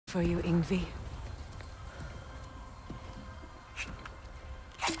For you, Ingvi.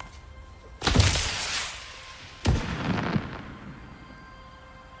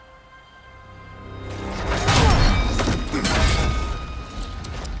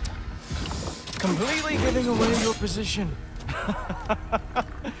 Completely giving away your position.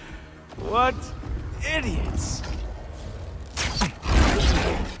 What idiots.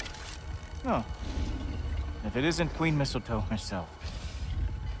 Oh. If it isn't Queen Mistletoe herself.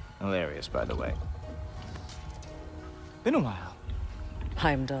 Hilarious, by the way. Been a while.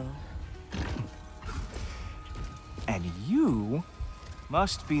 Heimdall. And you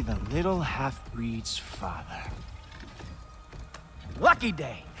must be the little half-breed's father. Lucky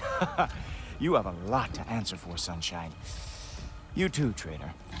day! You have a lot to answer for, Sunshine. You too,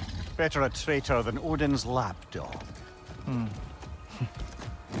 traitor. Better a traitor than Odin's lapdog. The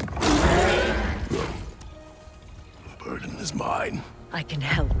burden is mine. I can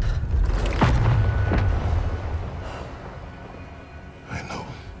help. I know.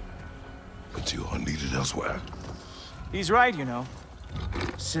 But you are needed elsewhere. He's right, you know.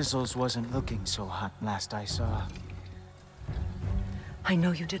 Sizzles wasn't looking so hot last I saw. I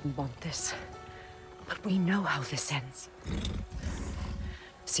know you didn't want this, but we know how this ends.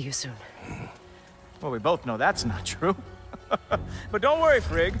 See you soon. Well, we both know that's not true. But don't worry,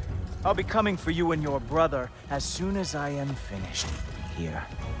 Frigg. I'll be coming for you and your brother as soon as I am finished here.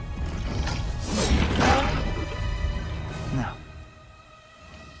 Now,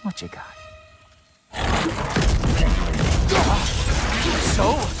 what you got?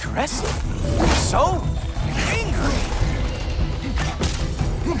 So aggressive, so angry.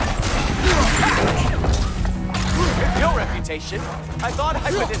 With your reputation, I thought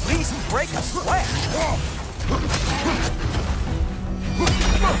I would at least break a sweat.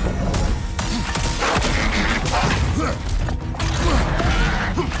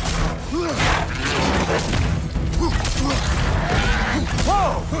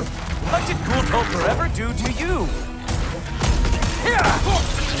 Whoa! What did Gultoker ever do to you? Here!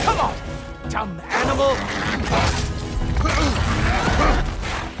 Come on, dumb animal!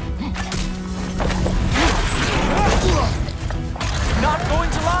 Not going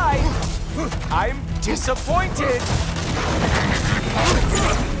to lie, I'm disappointed.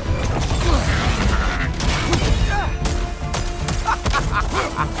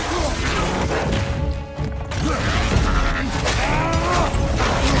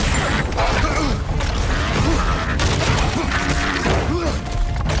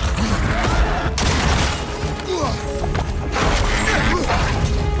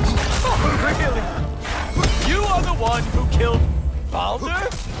 Really? You are the one who killed Baldur?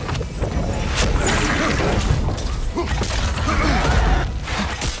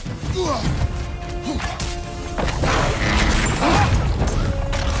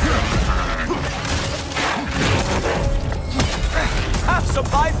 Have some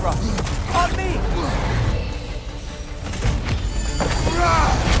Vibra on me!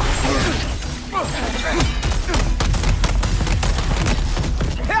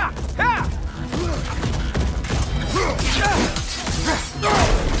 Ha! Ha!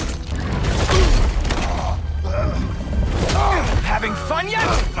 Having fun yet?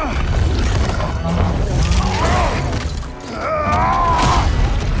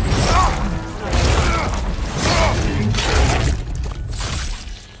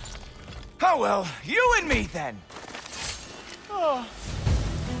 Oh well, you and me then. Oh,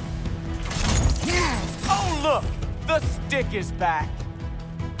 look, the stick is back.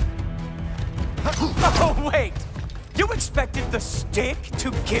 Oh wait, you expected the stick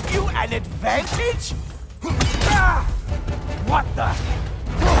to give you an advantage? Ah! What the?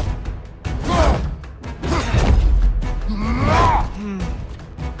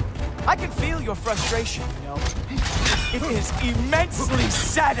 I can feel your frustration, you know. It is immensely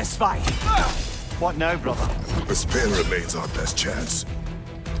satisfying. What now, brother? The spear remains our best chance.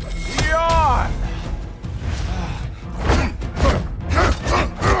 Yawn!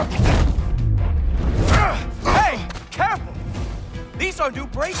 Hey, careful! These are new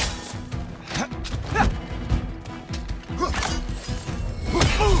braces.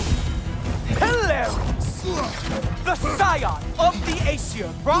 Hilarious! The scion of the Aesir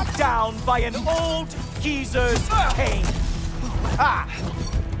brought down by an old geezer's cane. Ah!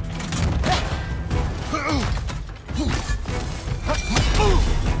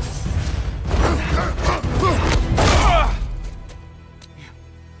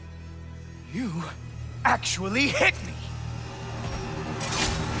 You actually hit me!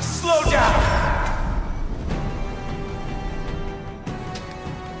 Slow down!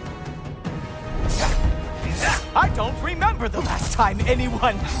 I don't don't remember the last time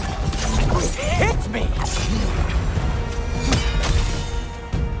anyone hit me.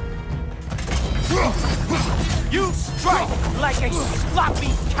 You strike like a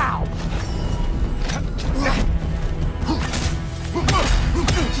sloppy cow.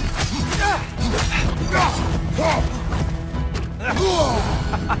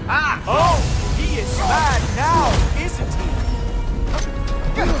 Oh, he is mad now, isn't he?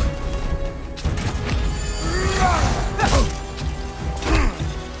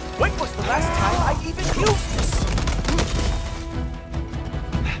 When was the last time I even used this?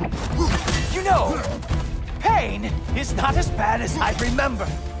 You know, pain is not as bad as I remember.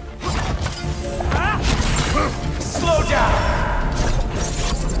 Slow down!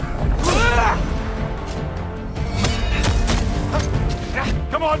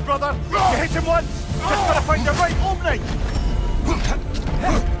 Come on, brother! You hit him once! Just gotta find the right opening!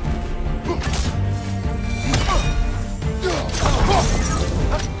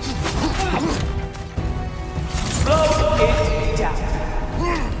 Slow it down.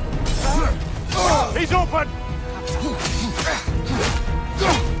 He's open!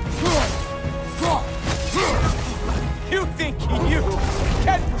 You think you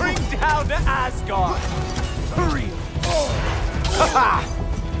can bring down Asgard? Hurry! Ha-ha!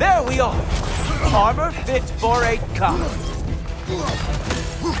 There we are! Armor fit for a cop.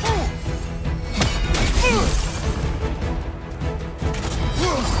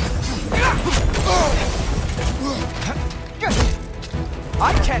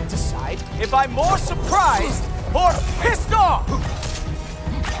 I can't decide if I'm more surprised or pissed off!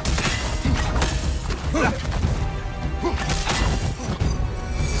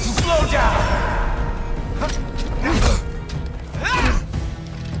 Slow down!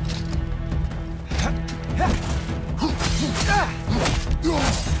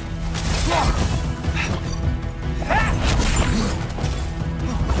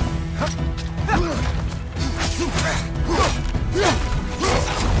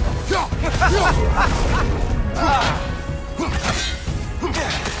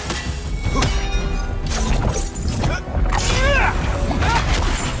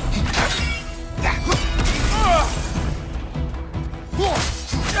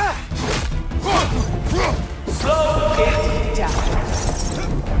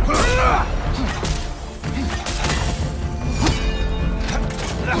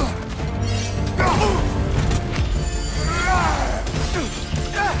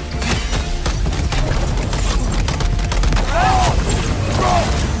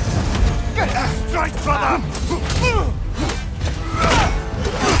 Strike, brother!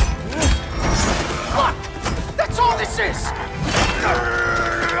 Look! That's all this is!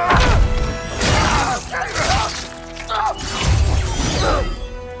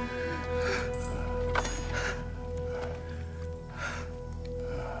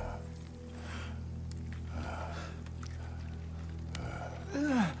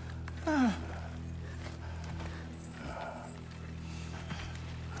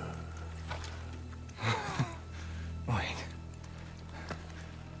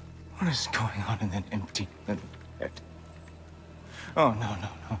 What is going on in that empty little head? Oh, no.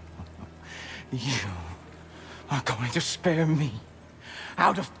 You are going to spare me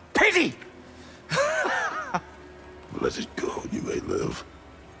out of pity! Let it go, you may live.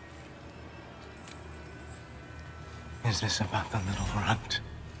 Is this about the little runt?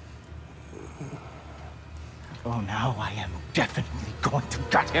 Oh, now I am definitely going to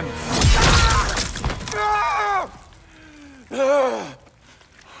gut him.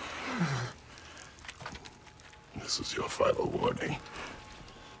 This is your final warning.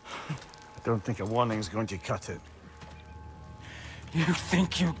 I don't think a warning's going to cut it. You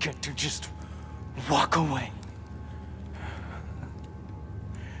think you get to just walk away?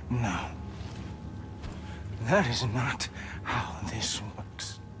 No. That is not how this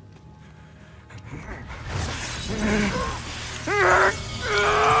works.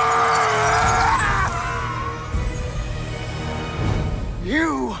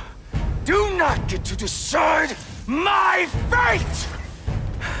 You do not get to decide my fate!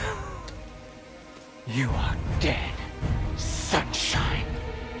 You are dead, sunshine.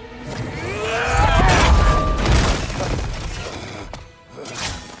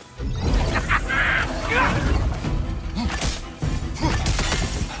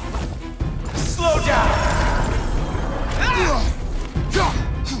 Slow down!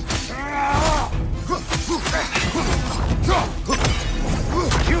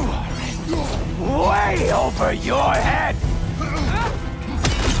 You are way over your head!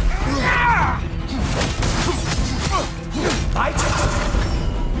 I just...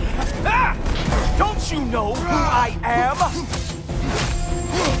 Don't Don't you know who I am?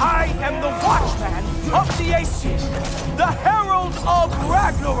 I am the Watchman of the Aesir, the Herald of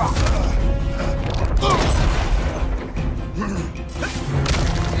Ragnarok!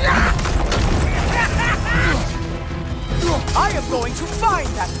 I am going to find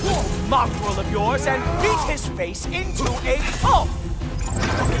that little mongrel of yours and beat his face into a pulp!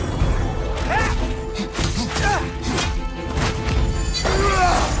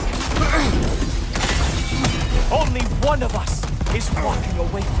 Only one of us is walking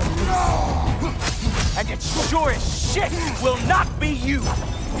away from this. And it sure as shit will not be you!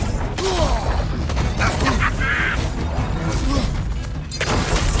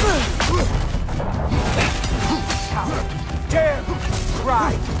 How dare you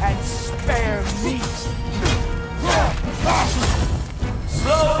try and spare me?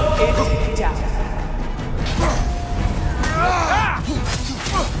 Slow it down.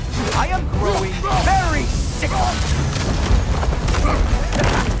 I am growing very sick of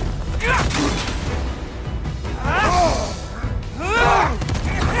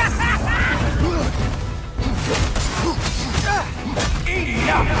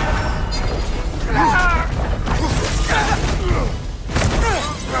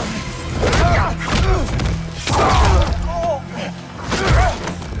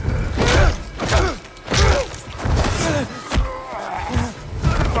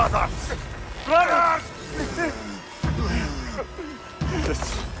Brothers! This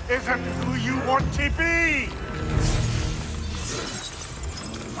isn't who you want to be!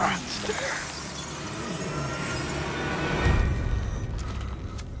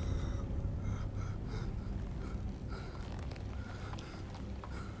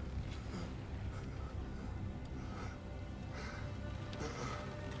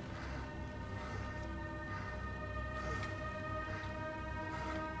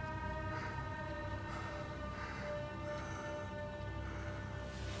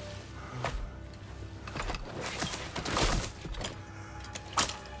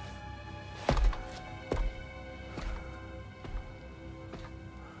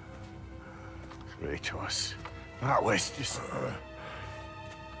 Kratos, that was just...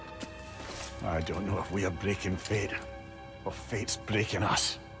 I don't know if we are breaking fate, or fate's breaking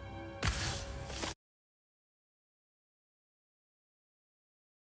us.